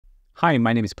Hi,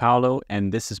 my name is Paolo,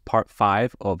 and this is part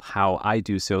 5 of how I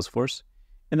do Salesforce.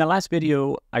 In the last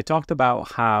video, I talked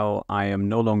about how I am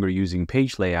no longer using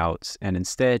page layouts, and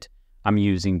instead, I'm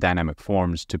using dynamic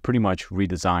forms to pretty much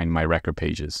redesign my record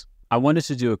pages. I wanted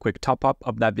to do a quick top-up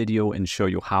of that video and show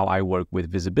you how I work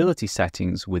with visibility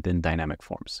settings within dynamic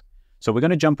forms. So we're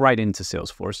going to jump right into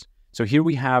Salesforce. So here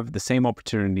we have the same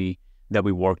opportunity that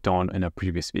we worked on in a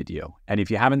previous video. And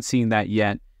if you haven't seen that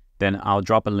yet, then I'll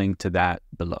drop a link to that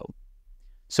below.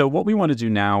 So what we want to do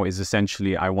now is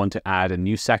essentially I want to add a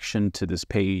new section to this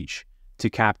page to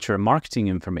capture marketing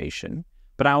information,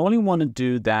 but I only want to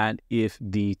do that if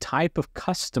the type of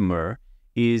customer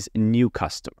is a new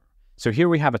customer. So here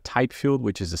we have a type field,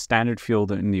 which is a standard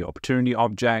field in the opportunity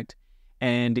object.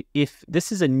 And if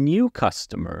this is a new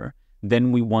customer,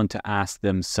 then we want to ask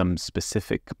them some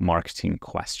specific marketing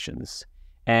questions.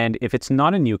 And if it's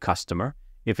not a new customer,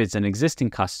 if it's an existing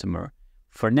customer,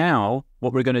 for now,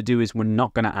 what we're going to do is we're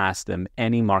not going to ask them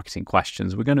any marketing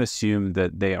questions. We're going to assume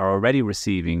that they are already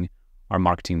receiving our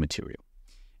marketing material.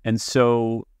 And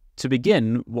so to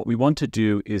begin, what we want to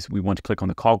do is we want to click on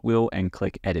the cogwheel and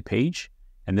click Edit Page.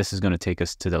 And this is going to take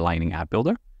us to the Lightning App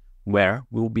Builder, where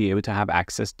we'll be able to have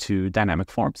access to dynamic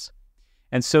forms.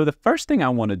 And so the first thing I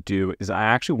want to do is I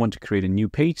actually want to create a new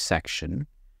page section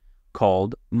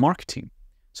called Marketing.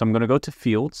 So I'm going to go to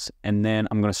Fields, and then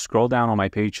I'm going to scroll down on my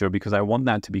page here because I want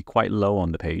that to be quite low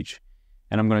on the page.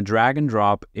 And I'm going to drag and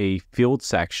drop a field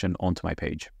section onto my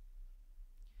page.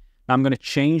 Now I'm going to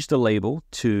change the label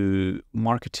to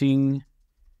Marketing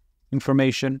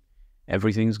Information.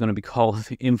 Everything's going to be called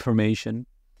Information.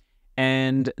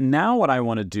 And now what I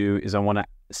want to do is I want to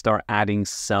start adding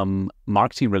some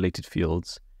marketing-related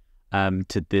fields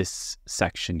to this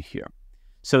section here.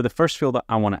 So the first field that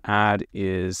I want to add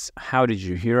is, how did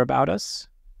you hear about us?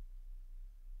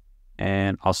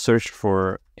 And I'll search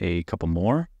for a couple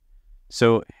more.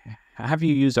 So have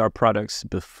you used our products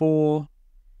before?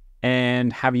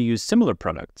 And have you used similar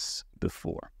products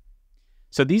before?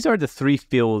 So these are the three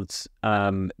fields.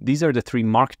 These are the three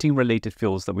marketing-related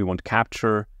fields that we want to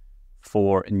capture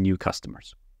for new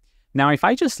customers. Now, if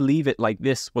I just leave it like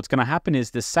this, what's going to happen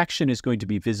is this section is going to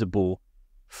be visible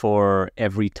for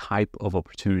every type of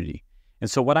opportunity.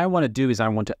 And so what I want to do is I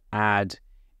want to add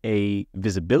a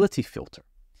visibility filter.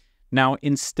 Now,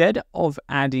 instead of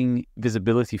adding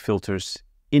visibility filters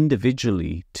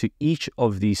individually to each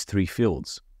of these three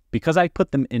fields, because I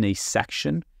put them in a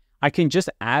section, I can just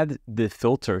add the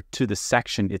filter to the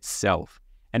section itself.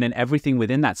 And then everything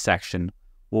within that section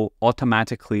will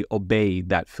automatically obey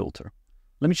that filter.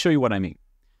 Let me show you what I mean.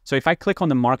 So if I click on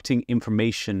the marketing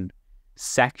information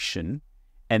section,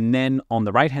 and then on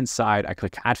the right-hand side, I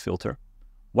click Add Filter.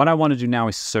 What I want to do now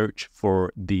is search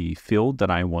for the field that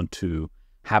I want to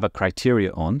have a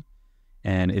criteria on,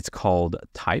 and it's called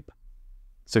Type.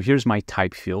 So here's my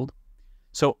Type field.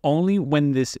 So only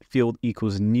when this field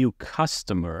equals new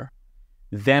customer,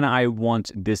 then I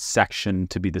want this section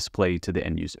to be displayed to the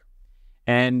end user.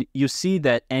 And you see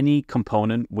that any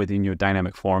component within your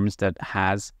dynamic forms that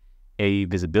has a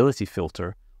visibility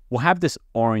filter will have this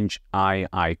orange eye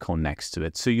icon next to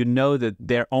it. So you know that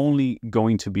they're only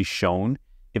going to be shown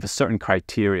if a certain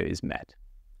criteria is met.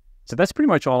 So that's pretty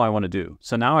much all I want to do.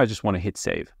 So now I just want to hit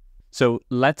save. So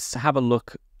let's have a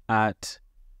look at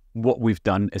what we've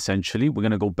done essentially. We're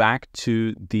going to go back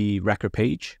to the record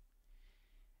page.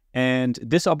 And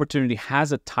this opportunity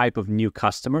has a type of new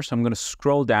customer. So I'm going to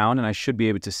scroll down and I should be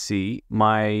able to see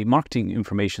my marketing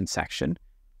information section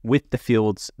with the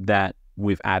fields that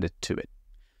we've added to it.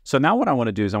 So now what I want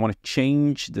to do is I want to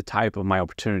change the type of my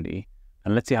opportunity,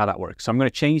 and let's see how that works. So I'm going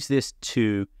to change this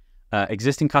to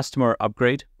existing customer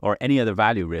upgrade or any other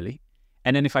value really.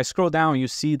 And then if I scroll down, you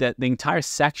see that the entire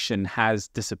section has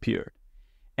disappeared.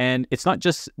 And it's not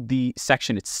just the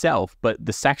section itself, but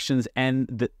the sections and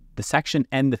the section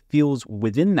and the fields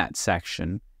within that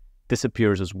section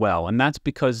disappears as well. And that's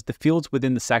because the fields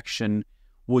within the section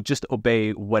will just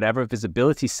obey whatever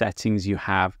visibility settings you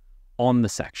have on the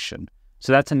section.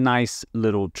 So that's a nice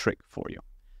little trick for you.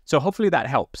 So hopefully that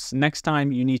helps. Next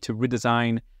time you need to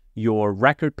redesign your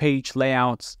record page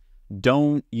layouts,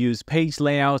 don't use page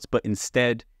layouts, but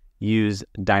instead use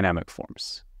dynamic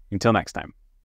forms. Until next time.